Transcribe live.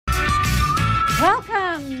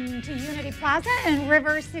Welcome to Unity Plaza and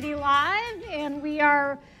River City Live, and we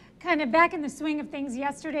are kind of back in the swing of things.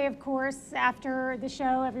 Yesterday, of course, after the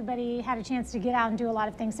show, everybody had a chance to get out and do a lot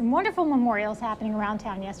of things. Some wonderful memorials happening around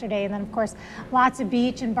town yesterday, and then, of course, lots of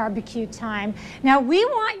beach and barbecue time. Now, we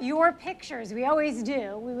want your pictures. We always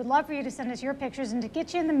do. We would love for you to send us your pictures, and to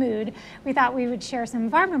get you in the mood, we thought we would share some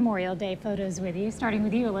of our Memorial Day photos with you, starting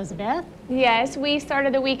with you, Elizabeth. Yes, we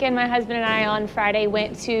started the weekend, my husband and I, on Friday,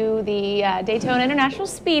 went to the Daytona International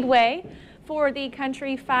Speedway for the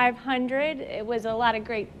Country 500. It was a lot of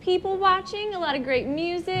great people watching, a lot of great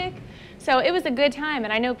music. So it was a good time,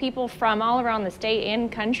 and I know people from all around the state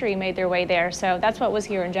and country made their way there. So that's what was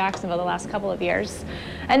here in Jacksonville the last couple of years.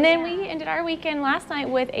 And then we ended our weekend last night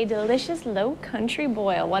with a delicious low country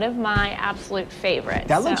boil, one of my absolute favorites.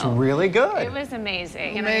 That looks really good. It was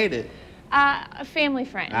amazing. Who made it? Family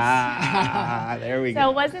friends. There we go.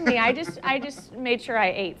 So it wasn't me. I just made sure I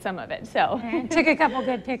ate some of it. So And took a couple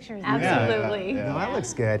good pictures. absolutely. No, that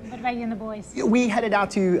looks good. What about you and the boys? We headed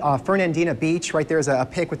out to Fernandina Beach. Right there's a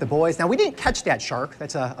pic with the boys. Now, we didn't catch that shark.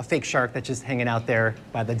 That's a fake shark that's just hanging out there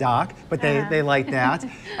by the dock, but they like that.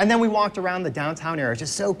 And then we walked around the downtown area. It's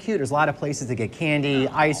just so cute. There's a lot of places to get candy,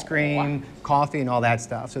 ice cream, coffee, and all that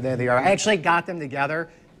stuff. So there they are. I actually got them together.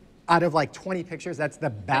 Out of like 20 pictures, that's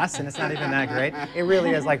the best, and it's not even that great. It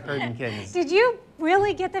really is like herding kittens. Did you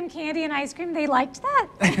really get them candy and ice cream? They liked that.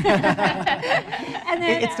 And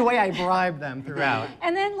then, It's the way I bribe them throughout.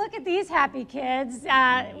 And then look at these happy kids.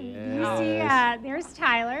 You see, there's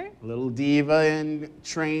Tyler. Little diva in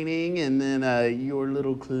training, and then your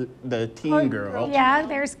little the teen girl. Yeah,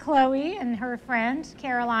 there's Chloe and her friend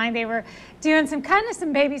Caroline. They were doing some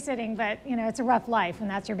babysitting, but you know it's a rough life when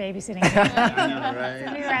that's your babysitting. I know, right?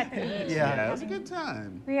 So we were at the beach. Yeah, it was a good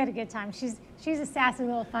time. We had a good time. She's a sassy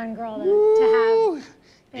little fun girl to have.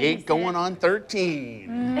 8 going on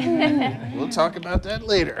 13. We'll talk about that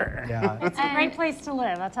later. Yeah. It's a great place to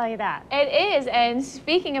live, I'll tell you that. It is, and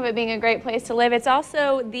speaking of it being a great place to live, it's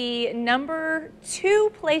also the #2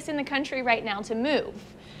 place in the country right now to move.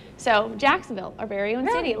 So Jacksonville, our very own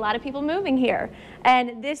city, a lot of people moving here.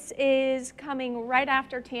 And this is coming right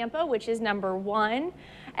after Tampa, which is #1.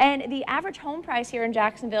 And the average home price here in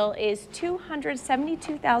Jacksonville is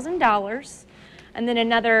 $272,000. And then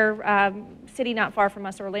another city not far from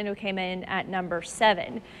us, Orlando, came in at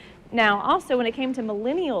 #7. Now, also, when it came to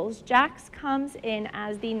millennials, Jax comes in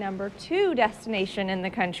as the #2 destination in the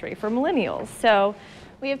country for millennials. So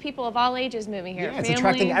we have people of all ages moving here. Yeah, it's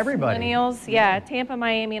attracting everybody. Millennials, yeah. Tampa,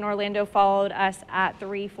 Miami, and Orlando followed us at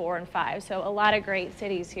 3, 4, and 5. So a lot of great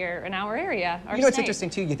cities here in our area. You know, it's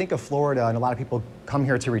interesting too. You think of Florida, and a lot of people come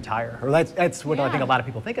here to retire, or that's what I think a lot of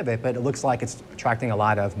people think of it. But it looks like it's attracting a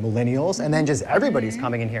lot of millennials, and then just everybody's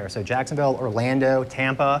coming in here. So Jacksonville, Orlando,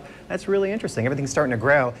 Tampa. That's really interesting. Everything's starting to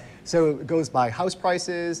grow. So it goes by house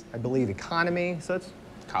prices, I believe, economy. So it's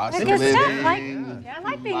Cost of Good living. stuff. I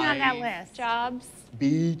like being on that list. Jobs.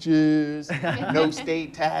 Beaches, no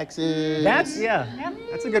state taxes. that's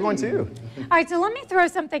a good one too. All right, so let me throw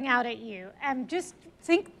something out at you. Just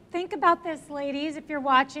think about this, ladies, if you're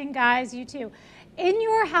watching, guys, you too. In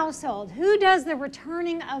your household, who does the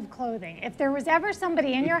returning of clothing? If there was ever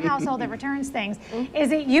somebody in your household that returns things,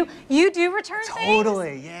 is it you? You do return things?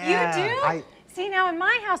 Totally, yeah. You do? See, now in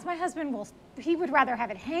my house, my husband he would rather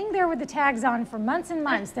have it hang there with the tags on for months and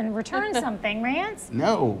months than return something, Rance?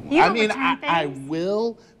 No, You I don't mean, return I things?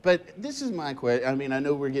 will, but this is my question. I mean, I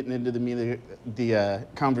know we're getting into the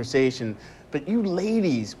conversation, but you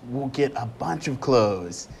ladies will get a bunch of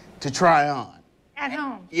clothes to try on. At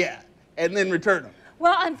home. Yeah, and then return them.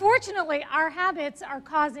 Well, unfortunately, our habits are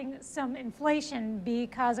causing some inflation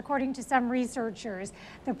because, according to some researchers,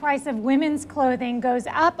 the price of women's clothing goes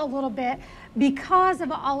up a little bit because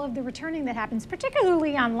of all of the returning that happens,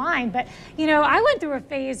 particularly online. But, you know, I went through a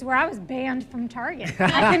phase where I was banned from Target.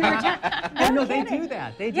 I couldn't return. No, they kidding. do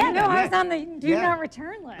that. They do Yeah, that. no, I was on the do Yeah. not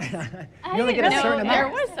return list. You only get a certain there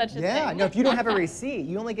amount. was such a Yeah, thing. no, if you don't have a receipt,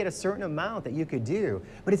 you only get a certain amount that you could do.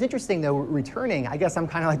 But it's interesting though, returning, I guess I'm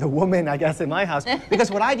kind of like the woman, I guess, in my house. Because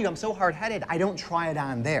what I do, I'm so hard-headed, I don't try it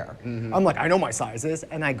on there. I'm like, I know my sizes,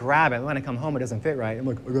 and I grab it. When I come home, it doesn't fit right. I'm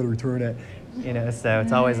like, I gotta return it. You know, so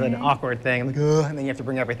it's always an awkward thing. I'm like, ugh, and then you have to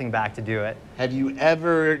bring everything back to do it. Have you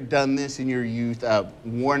ever done this in your youth?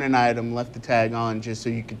 Worn an item, left the tag on just so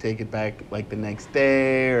you could take it back like the next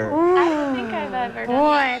day, or? I don't think I've ever done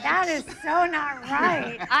Boy, that is so not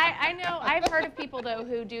right. I know, I've heard of people though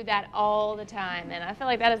who do that all the time, and I feel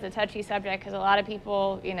like that is a touchy subject because a lot of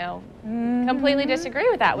people, you know, completely disagree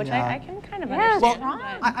with that, which Yeah. I can kind of Yeah, understand. well,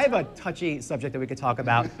 but- I have a touchy subject that we could talk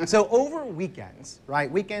about. So over weekends,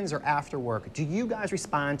 right? Weekends or after work, work, do you guys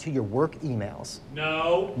respond to your work emails?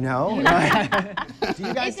 No. No? Do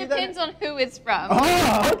you guys do It that? depends on who it's from.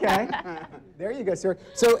 Oh, okay. There you go, sir.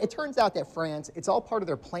 So it turns out that France, it's all part of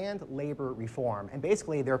their planned labor reform. And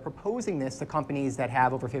basically, they're proposing this to companies that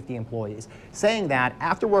have over 50 employees, saying that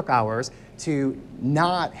after work hours to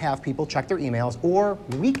not have people check their emails or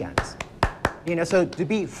weekends. You know, so to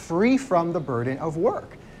be free from the burden of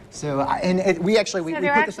work. So, we put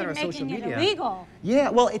this on our social media. Making it illegal. Yeah,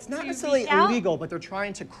 well, it's not To necessarily reach out? illegal, but they're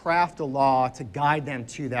trying to craft a law to guide them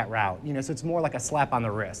to that route. You know, so it's more like a slap on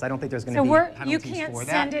the wrist. I don't think there's going to So be you penalties can't for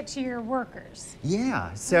send that. it to your workers.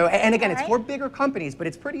 Yeah. So, and again, it's Alright. for bigger companies, but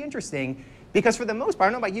it's pretty interesting because for the most part,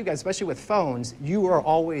 I don't know about you guys, especially with phones, you are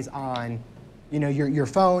always on, you know, your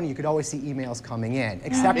phone. You could always see emails coming in,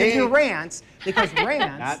 except if you're Rance, because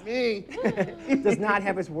Rance Not me. does not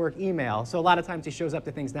have his work email. So a lot of times he shows up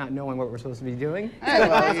to things not knowing what we're supposed to be doing. Hey,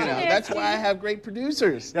 well, you know, question is, that's do why I you- have great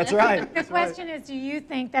producers. That's right. The question is, do you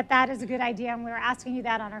think that that is a good idea? And we're asking you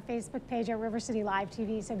that on our Facebook page at River City Live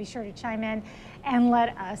TV, so be sure to chime in and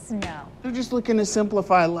let us know. They're just looking to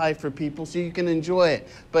simplify life for people so you can enjoy it.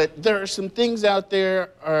 But there are some things out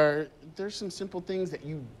there, there's some simple things that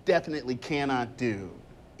you definitely cannot do.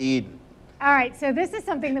 Eden. All right, so this is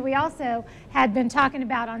something that we also had been talking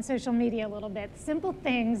about on social media a little bit. Simple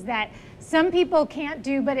things that some people can't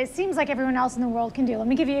do, but it seems like everyone else in the world can do. Let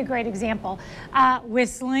me give you a great example.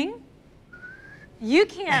 Whistling. You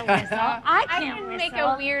can't whistle. I can't whistle. Make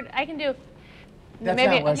a weird. I can do. That's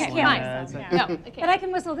maybe not okay, whistling. fine. Yeah, it's like- No, But okay. I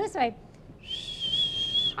can whistle this way.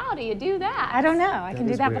 How do you do that? I don't know. I can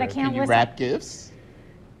do is that, but I weird. can't Can you whistle. wrap gifts?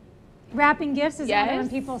 Wrapping gifts is another one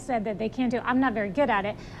Yes. people said that they can't do. I'm not very good at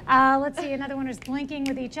it. Let's see, another one is blinking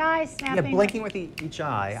with each eye, Yeah, snapping. blinking with each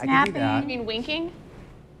eye. I can do I that. mean, winking.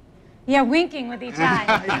 Yeah, winking with each eye.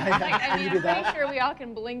 Like, I mean, I'm pretty sure we all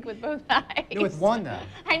can blink with both eyes. No, with one though.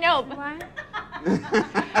 I know. But What?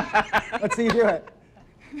 Let's see you do it.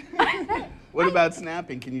 What about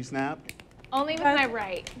snapping? Can you snap? only with my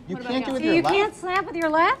right. You What about can't do y'all? it So with you your can't left. snap with your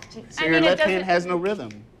left? So I your mean, it left hand doesn't- has no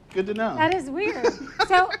rhythm. Good to know. That is weird.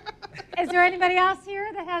 So, is there anybody else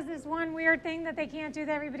here that has this one weird thing that they can't do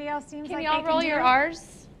that everybody else seems Can like y'all they roll can your do?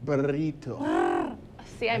 R's? Burrito.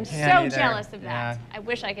 See, I'm so can't either. jealous of that. Yeah. I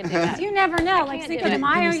wish I could do that. You never know. Like can't Cinco do de it.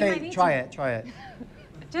 Mayo, Can you you might say, need try to. it, try it.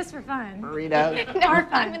 Just for fun. Burrito. No, Our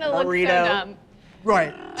fun. I'm gonna look Burrito. so dumb.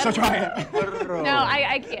 Right, so try it. No,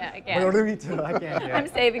 I can't. I can't. Burrito, I can't do it. I'm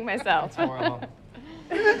saving myself. Horrible.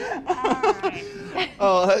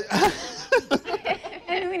 Oh,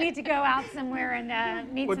 Maybe we need to go out somewhere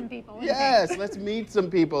and meet some people. yes, let's meet some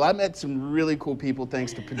people. I met some really cool people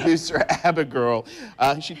thanks to producer Abigail.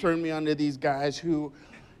 She turned me on to these guys who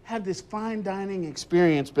have this fine dining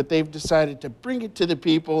experience, but they've decided to bring it to the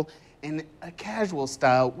people in a casual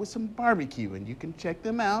style with some barbecue. And you can check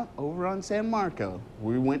them out over on San Marco.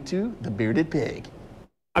 We went to the Bearded Pig.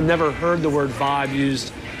 I've never heard the word vibe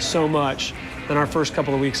used so much than our first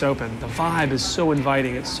couple of weeks open. The vibe is so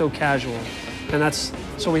inviting, it's so casual. And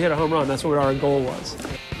so we hit a home run. That's what our goal was.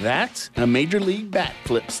 That's a Major League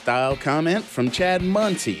backflip style comment from Chad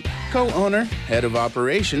Muncie, co-owner, head of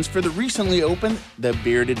operations for the recently opened The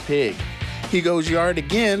Bearded Pig. He goes yard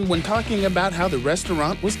again when talking about how the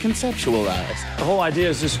restaurant was conceptualized. The whole idea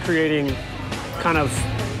is just creating kind of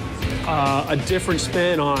a different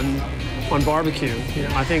spin on barbecue. You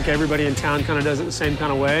know, I think everybody in town kind of does it the same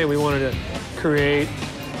kind of way. We wanted to create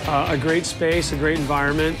a great space, a great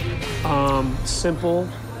environment, simple,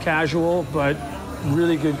 casual, but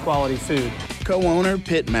really good quality food. Co-owner,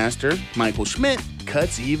 pitmaster Michael Schmidt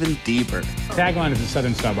cuts even deeper. Tagline is a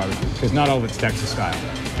Southern style barbecue because not all of it's Texas style,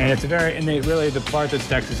 and it's the part that's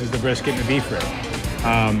Texas is the brisket and the beef rib,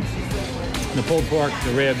 the pulled pork,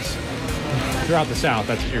 the ribs. Throughout the South,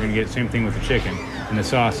 that's what you're going to get. Same thing with the chicken and the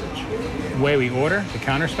sausage. The way we order, the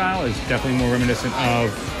counter style, is definitely more reminiscent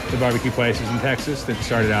of the barbecue places in Texas that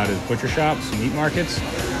started out as butcher shops and meat markets.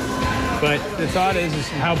 But the thought is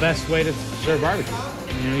how best way to serve barbecue.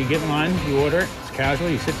 You know, you get in line, you order it, it's casual,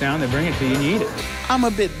 you sit down, they bring it to you and you eat it. I'm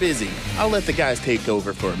a bit busy. I'll let the guys take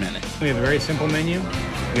over for a minute. We have a very simple menu.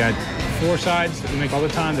 We got 4 sides that we make all the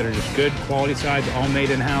time that are just good quality sides, all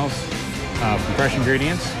made in-house from fresh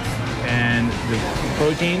ingredients. And the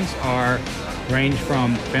proteins range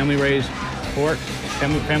from family-raised pork,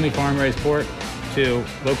 family farm-raised pork, to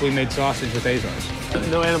locally made sausage with Azars.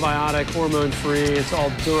 No antibiotic, hormone-free. It's all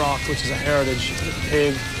Duroc, which is a heritage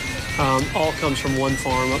pig. All comes from one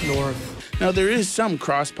farm up north. Now, there is some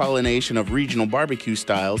cross-pollination of regional barbecue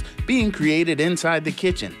styles being created inside the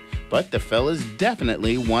kitchen, but the fellas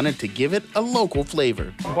definitely wanted to give it a local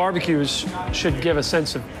flavor. Barbecues should give a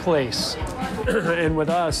sense of place. And with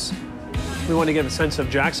us, we want to give a sense of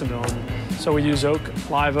Jacksonville. And So we use oak,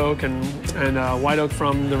 live oak, and white oak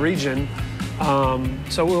from the region.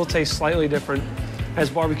 So it will taste slightly different, as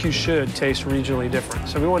barbecue should taste regionally different.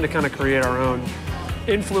 So we wanted to kind of create our own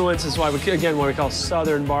influence. Is why we call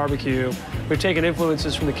Southern barbecue. We've taken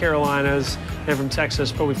influences from the Carolinas and from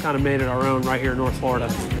Texas, but we've kind of made it our own right here in North Florida.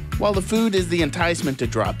 While the food is the enticement to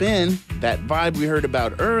drop in, that vibe we heard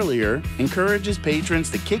about earlier encourages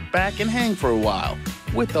patrons to kick back and hang for a while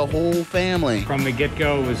with the whole family. From the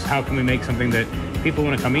get-go was how can we make something that people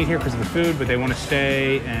want to come eat here because of the food, but they want to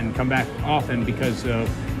stay and come back often because of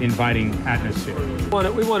the inviting atmosphere.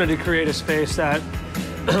 We wanted to create a space that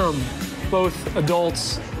both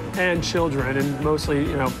adults and children, and mostly,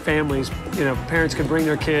 families, parents could bring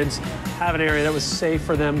their kids, have an area that was safe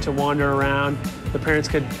for them to wander around. The parents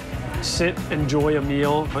could sit, enjoy a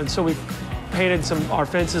meal. And so we've painted our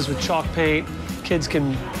fences with chalk paint. Kids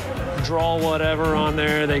can draw whatever on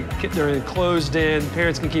there. They're enclosed in.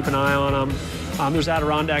 Parents can keep an eye on them. There's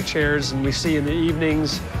Adirondack chairs, and we see in the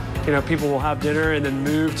evenings, people will have dinner and then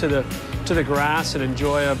move to the grass and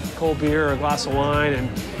enjoy a cold beer or a glass of wine. And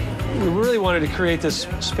we really wanted to create this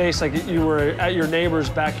space like you were at your neighbor's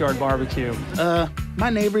backyard barbecue. My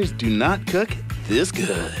neighbors do not cook this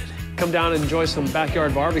good. Come down and enjoy some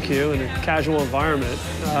backyard barbecue in a casual environment.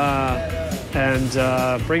 And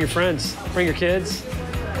bring your friends, bring your kids,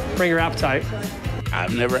 bring your appetite.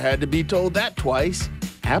 I've never had to be told that twice.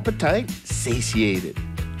 Appetite satiated.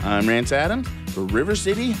 I'm Rance Adams for River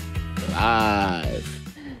City Live.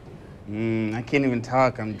 I can't even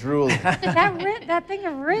talk. I'm drooling. That thing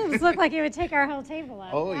of ribs looked like it would take our whole table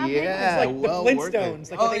up. Oh, How big yeah. It's like the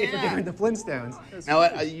Flintstones. Like what they did for dinner in the Flintstones.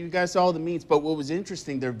 Now, you guys saw the meats, but what was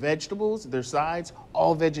interesting, their vegetables, their sides,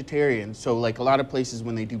 all vegetarian. So, like a lot of places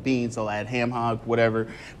when they do beans, they'll add ham hock, whatever.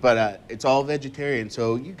 But it's all vegetarian.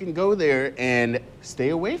 So you can go there and stay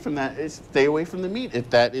away from that. Stay away from the meat if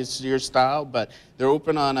that is your style. But they're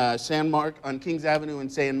open on on Kings Avenue in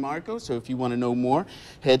San Marcos. So if you want to know more,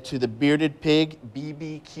 head to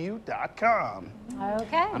thebeardedpigbbq.com.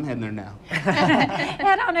 Okay. I'm heading there now.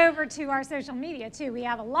 Head on over to our social media, too. We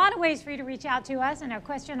have a lot of ways for you to reach out to us, and a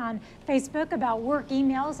question on Facebook about work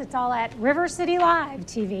emails. It's all at River City Live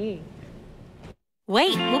TV.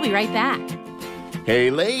 Wait, we'll be right back.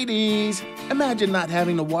 Hey, ladies. Imagine not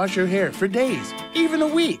having to wash your hair for days, even a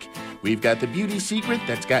week. We've got the beauty secret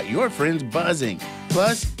that's got your friends buzzing.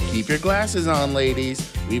 Plus, keep your glasses on,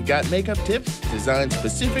 ladies. We've got makeup tips designed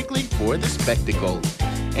specifically for the spectacle.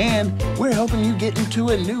 And we're helping you get into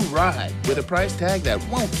a new ride with a price tag that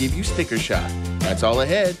won't give you sticker shock. That's all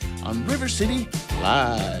ahead on River City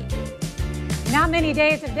Live. Not many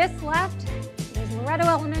days of this left. There's Loretto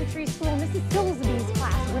Elementary School, Mrs. Silsby's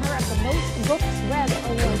class, winner of the Most Books Read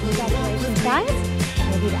Award. Congratulations, guys.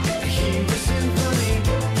 We'll be back.